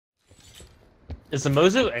Is the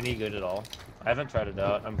Mozu any good at all? I haven't tried it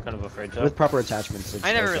out. I'm kind of afraid to. With proper attachments, it's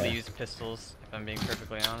I never okay. really use pistols, if I'm being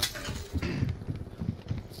perfectly honest.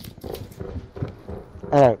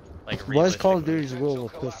 Alright. Like, What is Call of realistically. Duty's rule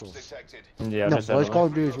with pistols? Yeah, No, most what is Call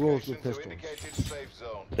definitely. of Duty's rules with pistols?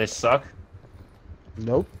 They suck.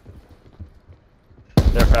 Nope.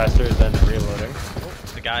 They're faster than reloading.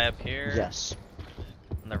 Oh, the guy up here. Yes.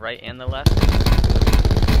 On the right and the left.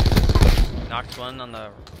 Knocked one on the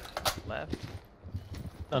left.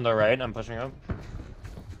 On the right, I'm pushing up.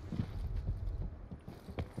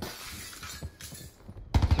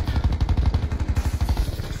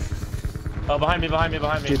 Oh, behind me, behind me,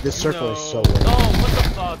 behind me. Dude, this circle is so No. weird. Oh, what the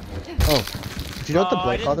fuck? Oh. Do you know what the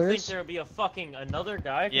I didn't Blackfather think is? there would be a fucking another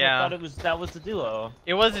guy. 'Cause Yeah. I thought that was the duo.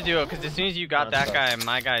 It was a duo, because as soon as you got That's that guy,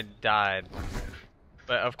 my guy died.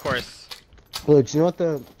 But of course, Luke, do you know what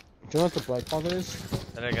the Blackfather is?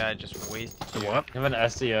 that other guy just wasted The you. what? You have an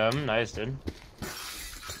SDM, nice dude.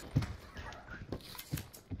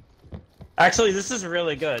 Actually, this is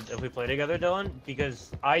really good if we play together, Dylan,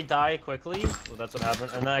 because I die quickly. Well, that's what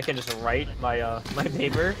happened, and then I can just write my my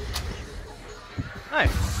paper.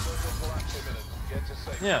 Nice.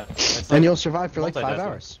 Yeah. It's And you'll survive for like 5 multitasking.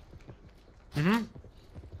 hours. Mm-hmm.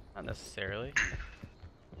 Not necessarily.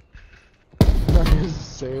 Not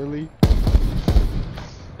necessarily.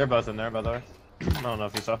 They're both in there, by the way. I don't know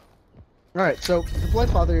if you saw. Alright, so the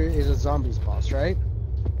Bloodfather is a zombies boss, right?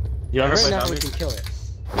 You ever Right play now we zombies? can kill it.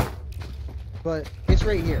 But it's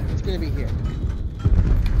right here. It's gonna be here.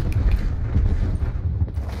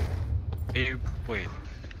 You wait.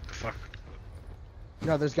 The fuck?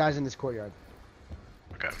 No, there's guys in this courtyard.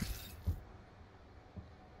 Okay.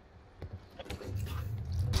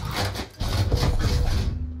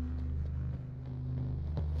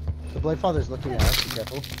 The Bloodfather's looking at us, be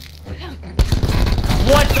careful.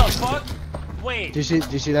 What the fuck? Wait. Do you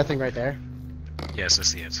see that thing right there? Yes, I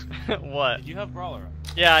see it. What? Did you have brawler on?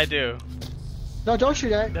 Yeah, I do. No, don't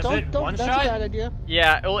shoot at it. Does Don't, it don't, one that's shot? a bad idea.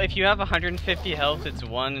 Yeah, well, if you have 150 health, it's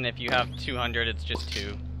 1, and if you have 200, it's just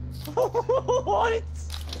 2. What?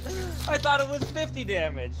 I thought it was 50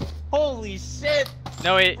 damage. Holy shit!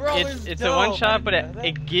 No, Bro, it's a one shot, but that-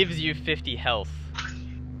 it gives you 50 health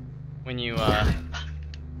when you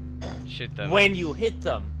shoot them. When you hit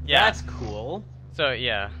them. Yeah. That's cool. So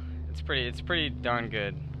yeah, it's pretty darn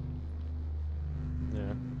good.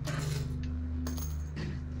 Yeah.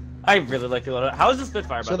 I really like the loadout. How is the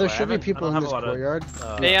Spitfire, by So the there way? should be people in I don't this have a lot courtyard.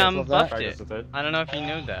 of, They careful of that. buffed practice it. with it. I don't know if you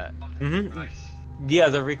knew that. Mm-hmm. Yeah,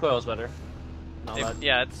 the recoil is better. All that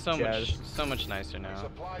Yeah, it's so jazz. much nicer now.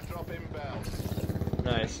 Supply drop inbound.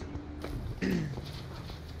 Nice.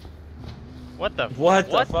 What the? What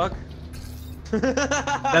the fuck?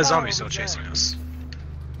 That zombie's still chasing us.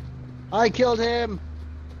 I killed him.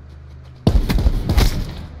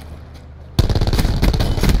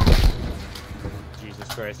 Jesus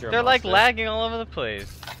Christ, you're a They're like monster. lagging all over the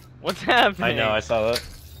place. What's happening? I know, I saw that.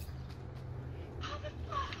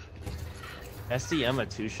 SDM a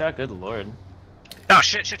 2-shot? Good lord. Oh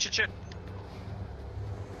shit! Shit! Shit! Shit!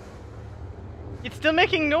 It's still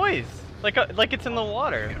making noise, like it's in the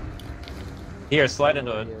water. Here, slide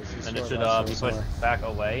into it, Yes, he's and it sort should of be somewhere. pushed back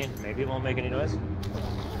away, and maybe it won't make any noise.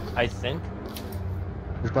 I think.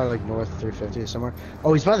 He's by like north 350 somewhere.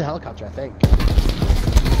 Oh, he's by the helicopter, I think.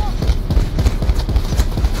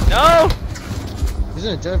 No! He's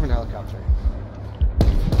in a different helicopter.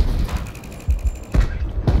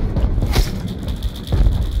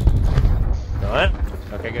 What?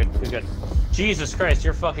 Okay, good. Jesus Christ,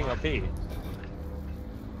 you're fucking OP. I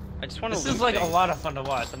just want to. This is like a lot of fun to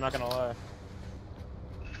watch, I'm not gonna lie.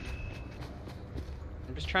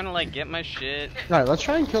 I'm just trying to like get my shit. Alright, let's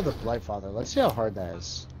try and kill the Blightfather. Let's see how hard that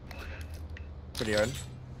is. Pretty hard.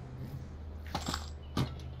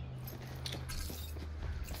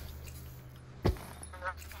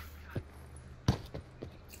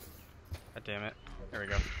 God damn it. There we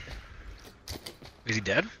go. Is he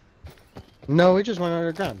dead? No, we just went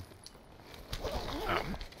underground. Oh.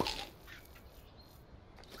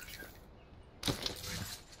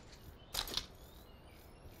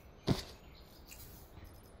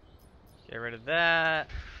 Get rid of that.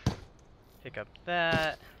 Pick up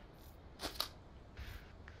that.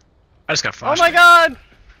 I just got Oh flashed. my god!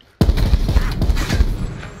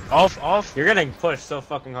 Off! You're getting pushed so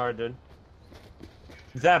fucking hard, dude.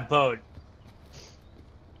 That boat.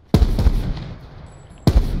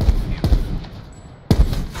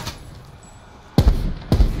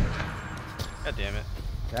 God damn it.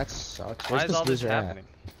 That sucks. Why Where's is this all this loser at? happening?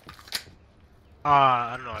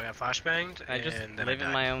 I don't know. I got flashbanged. I just and then live I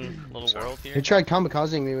in died. my own little Sorry. world here. He tried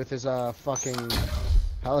kamikazing me with his fucking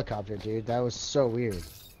helicopter, dude. That was so weird.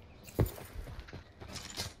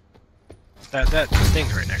 That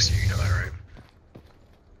thing's right next to you. You know that, right?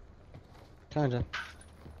 Kinda.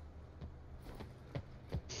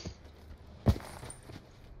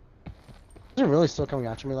 Is it really still coming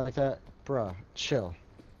after me like that? Bruh, chill.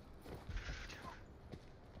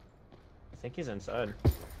 I think he's inside.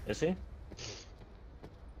 Is he?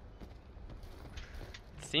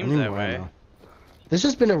 Seems that way. This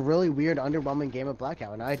has been a really weird, underwhelming game of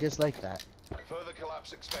Blackout, and I dislike that. Further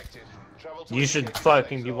collapse expected. Travel to You should indicated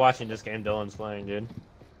fucking safe be zone. watching this game Dylan's playing, dude.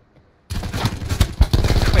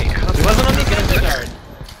 Wait, how He wasn't on the sensor guard.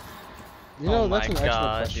 You know, Oh that's my an excellent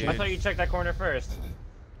God, question. I thought you checked that corner first.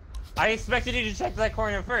 I expected you to check that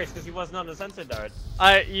corner first because he wasn't on the sensor dart.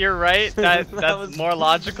 You're right. That's was- more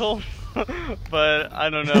logical. But I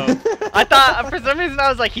don't know. I thought for some reason I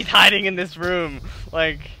was like, he's hiding in this room.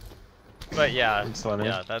 Like, but yeah. It's funny.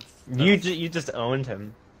 Yeah, that's You just owned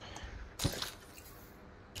him.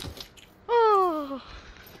 All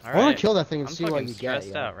I want right. to kill that thing and I'm see what fucking you get. stressed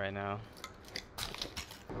Yeah. out right now.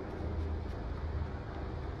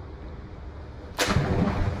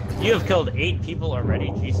 You have killed 8 people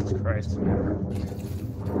already. Jesus Christ.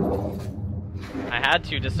 I had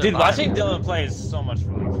to just Dude, watching Dylan play is so much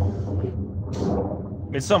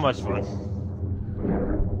fun. It's so much fun.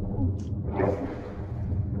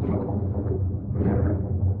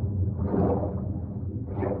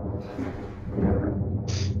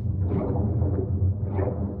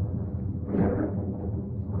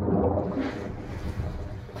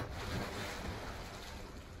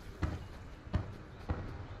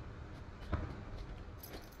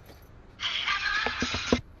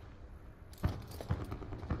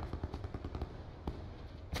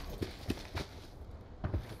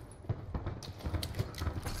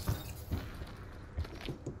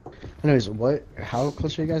 Anyways, how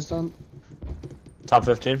close are you guys done? Top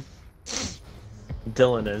 15.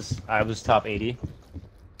 Dylan is. I was top 80.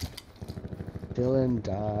 Dylan,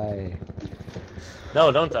 die.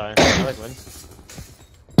 No, don't die. I like win.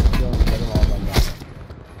 Dylan, get them all done. Die.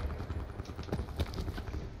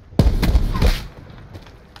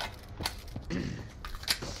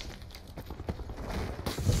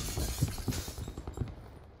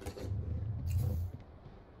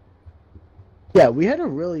 Yeah, we had a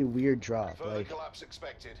really weird drop. Further Like, collapse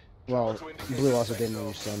expected. well, Travel to indicated Blue also safe didn't zone.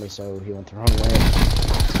 understand me, so he went the wrong way.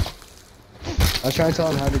 I was trying to tell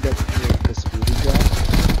him how to get the speedy drop.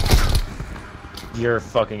 You're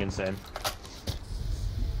fucking insane.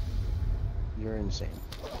 You're insane.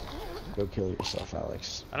 Go kill yourself,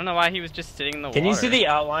 Alex. I don't know why he was just sitting in the water. Can you see the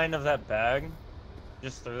outline of that bag?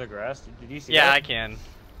 Just through the grass? Did you see Yeah, that? I can.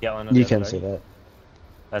 The outline of You that can bag? see that.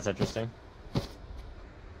 That's interesting.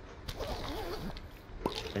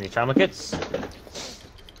 Any trauma kits?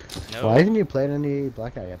 No. Why haven't you played any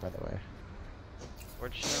Blackout yet, by the way?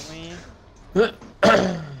 Fortunately.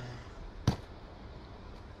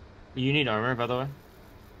 You need armor, by the way.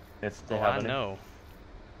 If they Oh, have I any. know.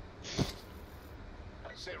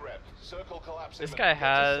 Sit rep. Circle collapse This imminent. guy Get to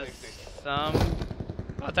has safety. some.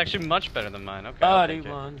 Oh, it's actually much better than mine. Okay. I'll God, he take it.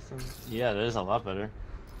 wants some. Yeah, that is a lot better.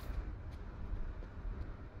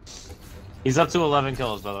 He's up to 11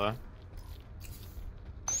 kills, by the way.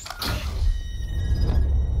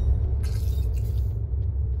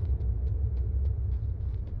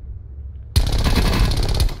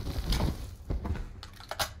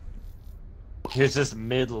 He was just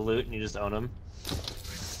mid loot and you just own him.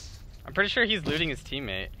 I'm pretty sure he's looting his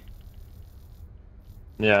teammate.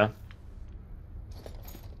 Yeah.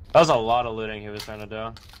 That was a lot of looting he was trying to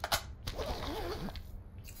do.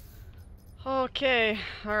 Okay.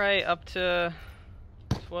 All right. Up to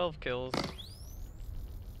 12 kills.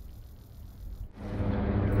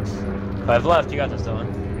 5 left, you got this, Dylan.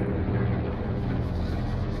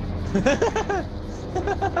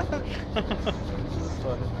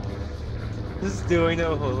 Funny. Just doing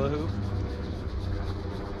a hula hoop.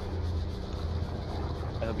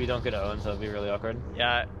 I hope you don't get Owens, that would be really awkward.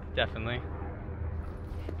 Yeah, definitely.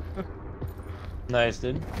 Nice,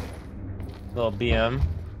 dude. Little BM.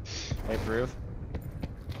 I approve.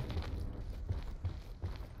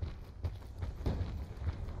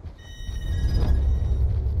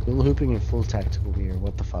 Hula hooping in full tactical gear.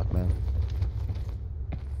 What the fuck, man?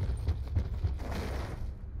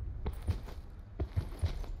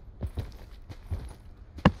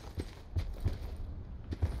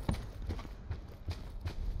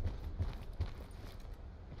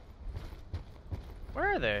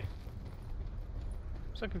 Where are they? I'm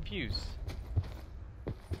so confused.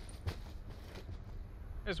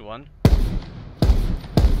 There's one.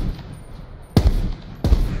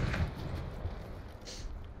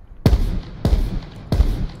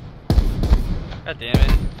 God damn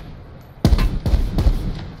it.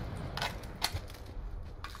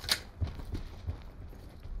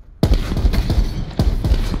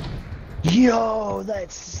 Yo,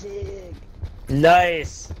 that's sick.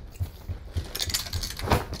 Nice.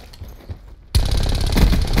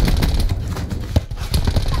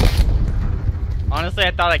 Honestly,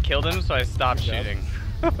 I thought I killed him, so I stopped shooting.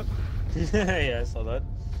 Yeah, I saw that.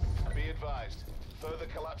 Be advised. Further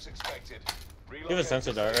collapse expected. You have a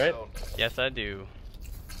sensor dart, right? Yes, I do.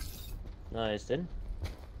 Nice, dude.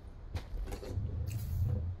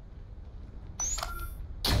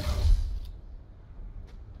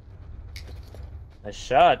 Nice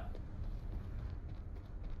shot.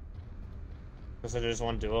 So there's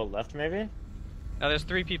one duo left, maybe? No, there's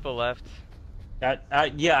 3 people left. Yeah,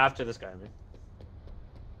 after this guy, I mean.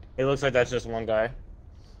 It looks like that's just one guy.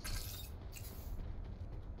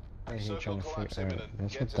 I hate trying to figure out.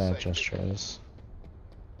 That's what that gesture is.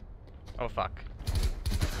 Oh fuck.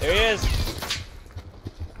 There he is!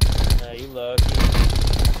 You lucky.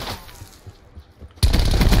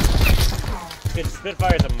 Good,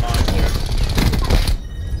 Spitfire's a monster.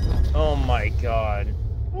 Oh my god.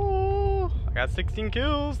 Ooh, I got 16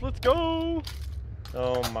 kills. Let's go.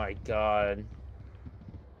 Oh my god.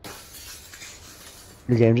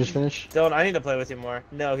 Your game just finished? Dylan, I need to play with you more.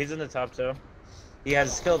 No, he's in the top 2. He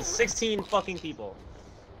has killed 16 fucking people.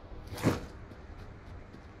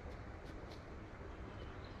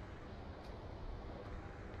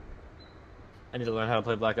 I need to learn how to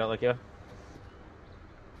play Blackout like you.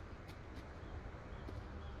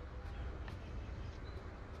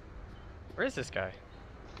 Where is this guy?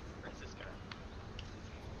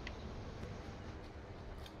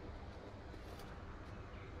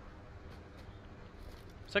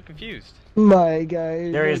 So confused. My guy.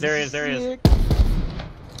 There he is, there he is, there he is.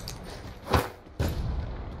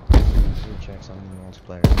 Checks on the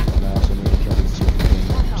multiplayer. And I also need to kill these 2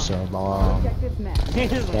 for so long. Objective met. He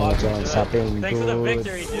just walked Don't into stop it. being Thanks for the good.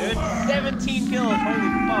 victory, dude. 17 kills, holy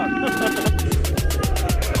fuck.